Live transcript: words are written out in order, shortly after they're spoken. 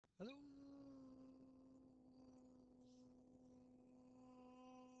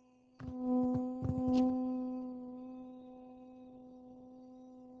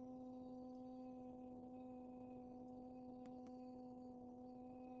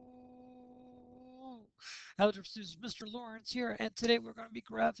Hello, students. Mr. Lawrence here, and today we're going to be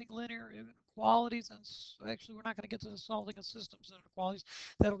graphing linear inequalities. And actually, we're not going to get to solving a systems inequalities.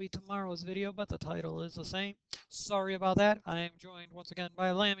 That'll be tomorrow's video, but the title is the same. Sorry about that. I am joined once again by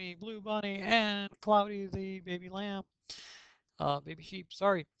Lammy, Blue Bunny, and Cloudy, the baby lamb. Baby sheep,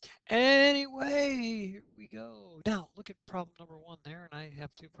 sorry. Anyway, here we go. Now, look at problem number one there, and I have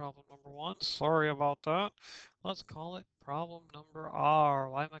two problem number one. Sorry about that. Let's call it problem number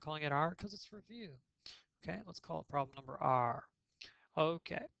R. Why am I calling it R? Because it's review. Okay, let's call it problem number R.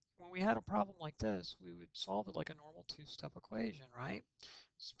 Okay, when we had a problem like this, we would solve it like a normal two-step equation, right?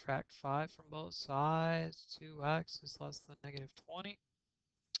 Subtract 5 from both sides, 2x is less than negative 20.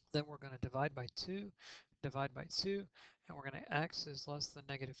 Then we're going to divide by 2, and we're going to x is less than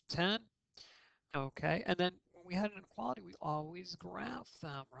negative 10. Okay, and then when we had an inequality, we always graph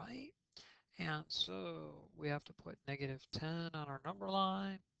them, right? And so we have to put negative 10 on our number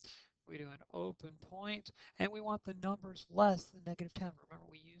line. We do an open point, and we want the numbers less than negative 10. Remember,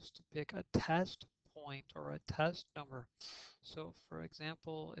 we used to pick a test point or a test number. So, for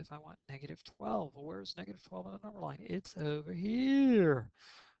example, if I want negative 12, well, where's negative 12 on the number line? It's over here.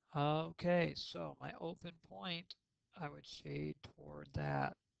 Okay, so my open point, I would shade toward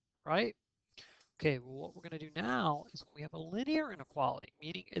that, right? Okay, well, what we're going to do now is when we have a linear inequality,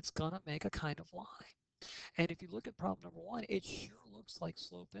 meaning it's going to make a kind of line. And if you look at problem number one, it sure looks like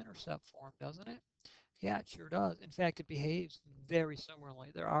slope-intercept form, doesn't it? Yeah, it sure does. In fact, it behaves very similarly.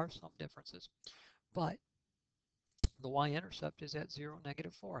 There are some differences, but the y-intercept is at 0,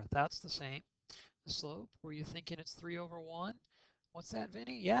 -4. That's the same. The slope, were you thinking it's 3 over 1? What's that,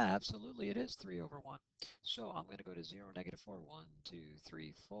 Vinny? Yeah, absolutely, it is 3 over 1. So I'm going to go to 0, -4. 1, 2,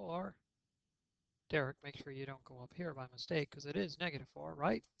 3, 4. Derek, make sure you don't go up here by mistake because it is -4,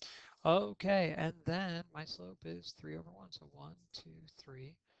 right? Okay, and then my slope is 3 over 1. So 1, 2,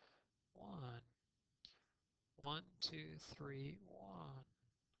 3, 1. 1, 2, 3, 1.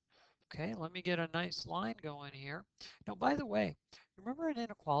 Okay, let me get a nice line going here. Now, by the way, remember in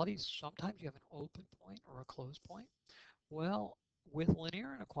inequalities, sometimes you have an open point or a closed point? Well, with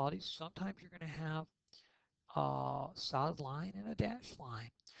linear inequalities, sometimes you're going to have a solid line and a dashed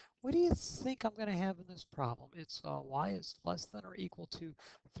line. What do you think I'm going to have in this problem? It's y is less than or equal to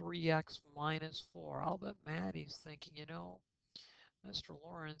 3x minus 4. I'll bet Maddie's thinking, Mr.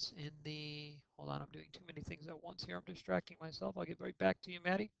 Lawrence, in the, hold on, I'm doing too many things at once here. I'm distracting myself. I'll get right back to you,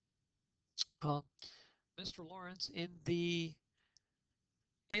 Maddie. Uh, Mr. Lawrence, in the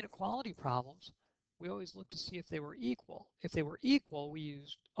inequality problems, we always look to see if they were equal. If they were equal, we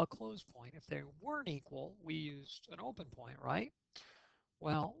used a closed point. If they weren't equal, we used an open point, right?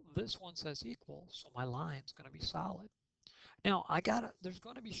 Well, this one says equal, so my line's going to be solid. Now, there's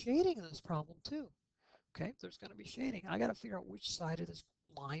going to be shading in this problem too. Okay, there's going to be shading. I got to figure out which side of this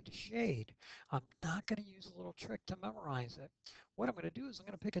line to shade. I'm not going to use a little trick to memorize it. What I'm going to do is I'm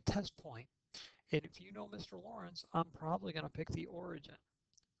going to pick a test point. And if you know Mr. Lawrence, I'm probably going to pick the origin.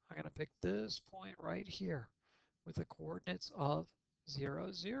 I'm going to pick this point right here with the coordinates of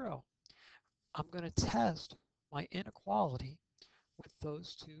 0, 0. I'm going to test my inequality with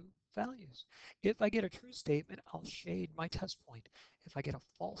those two values. If I get a true statement, I'll shade my test point. If I get a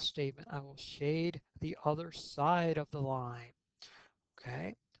false statement, I will shade the other side of the line.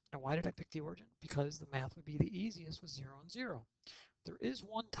 Okay? Now, why did I pick the origin? Because the math would be the easiest with 0 and 0. There is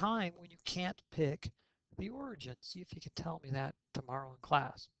one time when you can't pick the origin. See if you can tell me that tomorrow in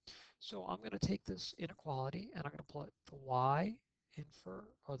class. So I'm going to take this inequality and I'm going to put the y in for,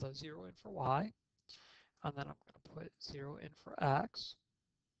 or the 0 in for y, and then I'm going to put 0 in for x,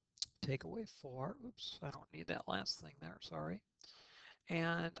 take away 4. Oops, I don't need that last thing there, sorry.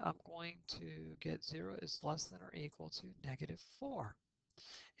 And I'm going to get 0 is less than or equal to -4.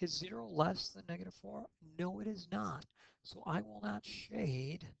 Is 0 less than -4? No, it is not. So I will not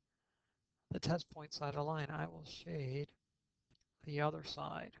shade the test point side of the line. I will shade the other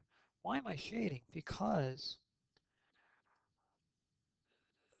side. Why am I shading? Because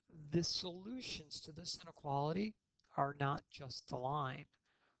the solutions to this inequality are not just the line.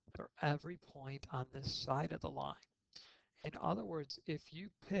 They're every point on this side of the line. In other words, if you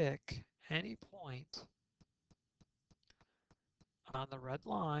pick any point on the red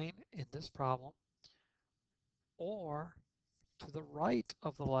line in this problem, or to the right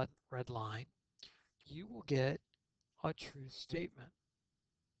of the red line, you will get a true statement.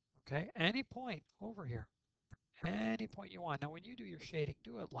 Okay, any point over here, any point you want. Now, when you do your shading,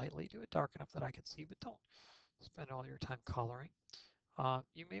 do it lightly, do it dark enough that I can see, but don't spend all your time coloring.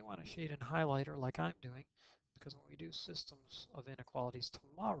 You may want to shade in highlighter like I'm doing, because when we do systems of inequalities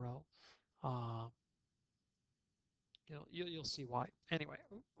tomorrow, uh, you'll see why. Anyway,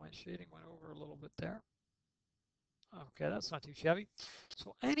 my shading went over a little bit there. Okay, that's not too shabby.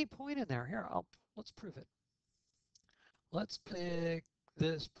 So any point in there, here, let's prove it. Let's pick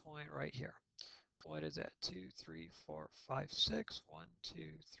this point right here. What is that? 2, 3, 4, 5, 6. 1, 2,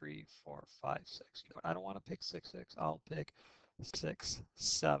 3, 4, 5, 6. You know what? I don't want to pick 6, 6. I'll pick 6,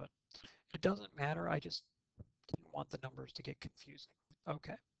 7. It doesn't matter. I just didn't want the numbers to get confusing.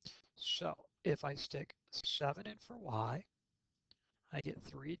 Okay, so if I stick 7 in for y, I get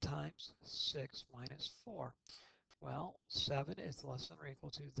 3 times 6 minus 4. Well, 7 is less than or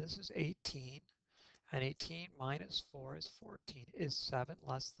equal to, this is 18, and 18 minus 4 is 14. Is 7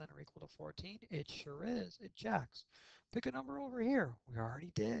 less than or equal to 14? It sure is. It checks. Pick a number over here. We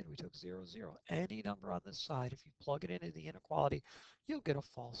already did. We took 0, 0. Any number on this side, if you plug it into the inequality, you'll get a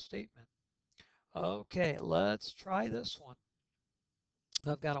false statement. Okay, let's try this one.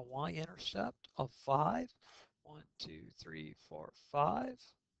 I've got a y-intercept of 5. 1, 2, 3, 4, 5.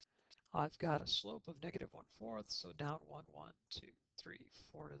 I've got a slope of negative 1/4, so down 1, 1, 2, 3,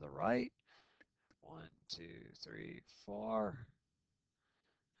 4 to the right. 1, 2, 3, 4.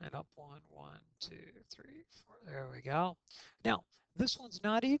 And up 1, 1, 2, 3, 4. There we go. Now, this one's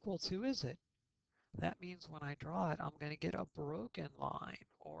not equal to, is it? That means when I draw it, I'm going to get a broken line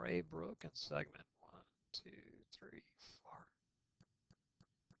or a broken segment. 1, 2, 3, 4.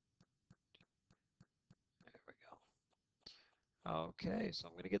 There we go. Okay, so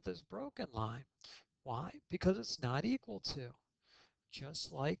I'm going to get this broken line. Why? Because it's not equal to.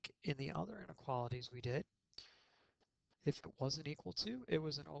 Just like in the other inequalities we did, if it wasn't equal to, it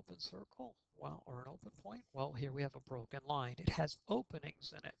was an open circle, well, or an open point. Well, here we have a broken line. It has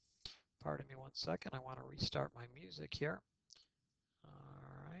openings in it. Pardon me 1 second. I want to restart my music here.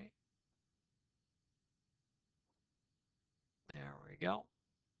 All right. There we go.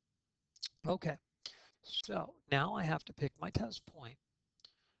 Okay. So now I have to pick my test point,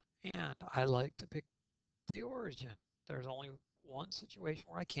 and I like to pick the origin. There's only one situation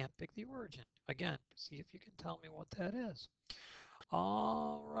where I can't pick the origin. Again, see if you can tell me what that is.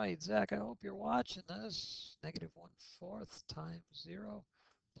 All right, Zach, I hope you're watching this. Negative 1/4 times 0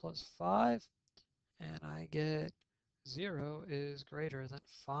 plus 5, and I get 0 is greater than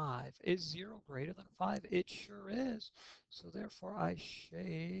 5. Is 0 greater than 5? It sure is. So therefore, I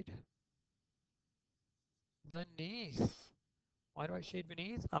shade beneath. Why do I shade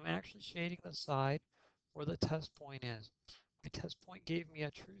beneath? I'm actually shading the side where the test point is. My test point gave me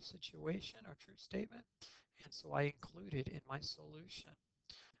a true situation or true statement, and so I include it in my solution.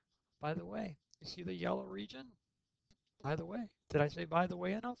 By the way, you see the yellow region? By the way, did I say by the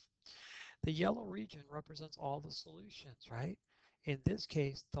way enough? The yellow region represents all the solutions, right? In this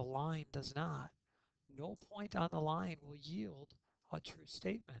case, the line does not. No point on the line will yield a true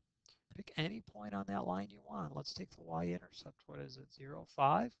statement. Pick any point on that line you want. Let's take the y-intercept. What is it, 0,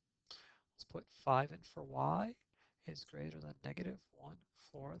 5? Let's put 5 in for y is greater than negative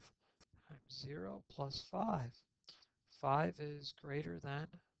 1/4 times 0 plus 5. 5 is greater than,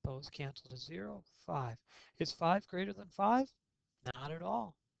 those cancel to 0, 5. Is 5 greater than 5? Not at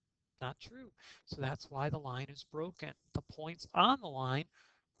all. Not true. So that's why the line is broken. The points on the line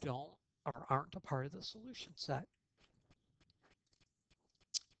don't or aren't a part of the solution set.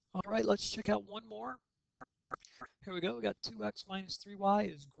 All right, let's check out one more. Here we go. We got 2x minus 3y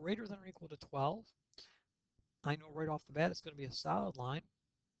is greater than or equal to 12. I know right off the bat it's going to be a solid line.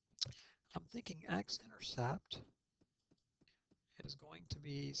 I'm thinking x-intercept is going to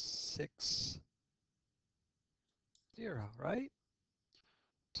be 6, 0, right?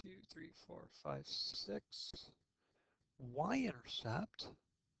 2, 3, 4, 5, 6. Y-intercept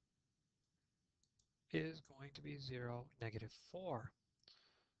is going to be 0, negative 4.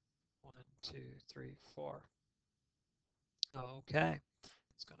 1, 2, 3, 4. Okay,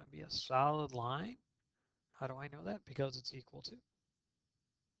 it's going to be a solid line. How do I know that? Because it's equal to.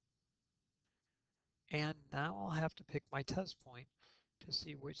 And now I'll have to pick my test point to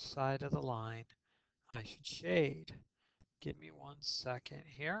see which side of the line I should shade. Give me 1 second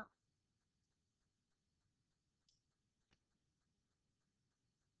here.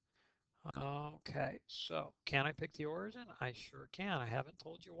 Okay, so can I pick the origin? I sure can. I haven't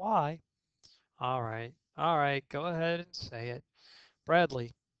told you why. All right, go ahead and say it.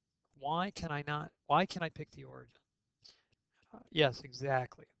 Bradley, why can I pick the origin? Yes,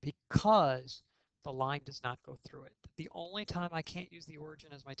 exactly. Because the line does not go through it. The only time I can't use the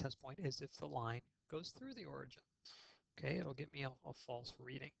origin as my test point is if the line goes through the origin. Okay, it'll give me a false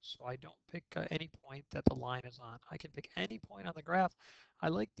reading. So I don't pick any point that the line is on. I can pick any point on the graph. I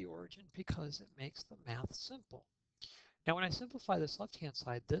like the origin because it makes the math simple. Now when I simplify this left-hand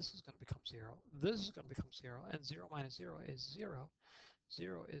side, this is going to become 0. This is going to become 0. And 0 minus 0 is 0.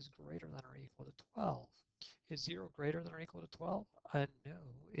 0 is greater than or equal to 12. Is 0 greater than or equal to 12? No,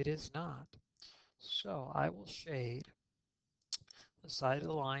 it is not. So I will shade the side of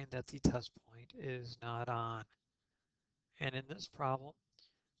the line that the test point is not on. And in this problem,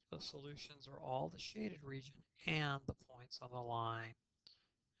 the solutions are all the shaded region and the points on the line.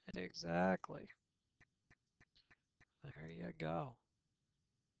 Exactly. There you go.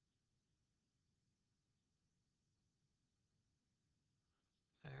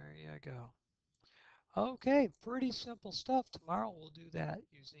 There you go. Okay, pretty simple stuff. Tomorrow we'll do that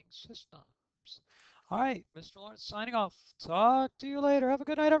using systems. All right, Mr. Lawrence signing off. Talk to you later. Have a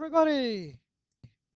good night, everybody.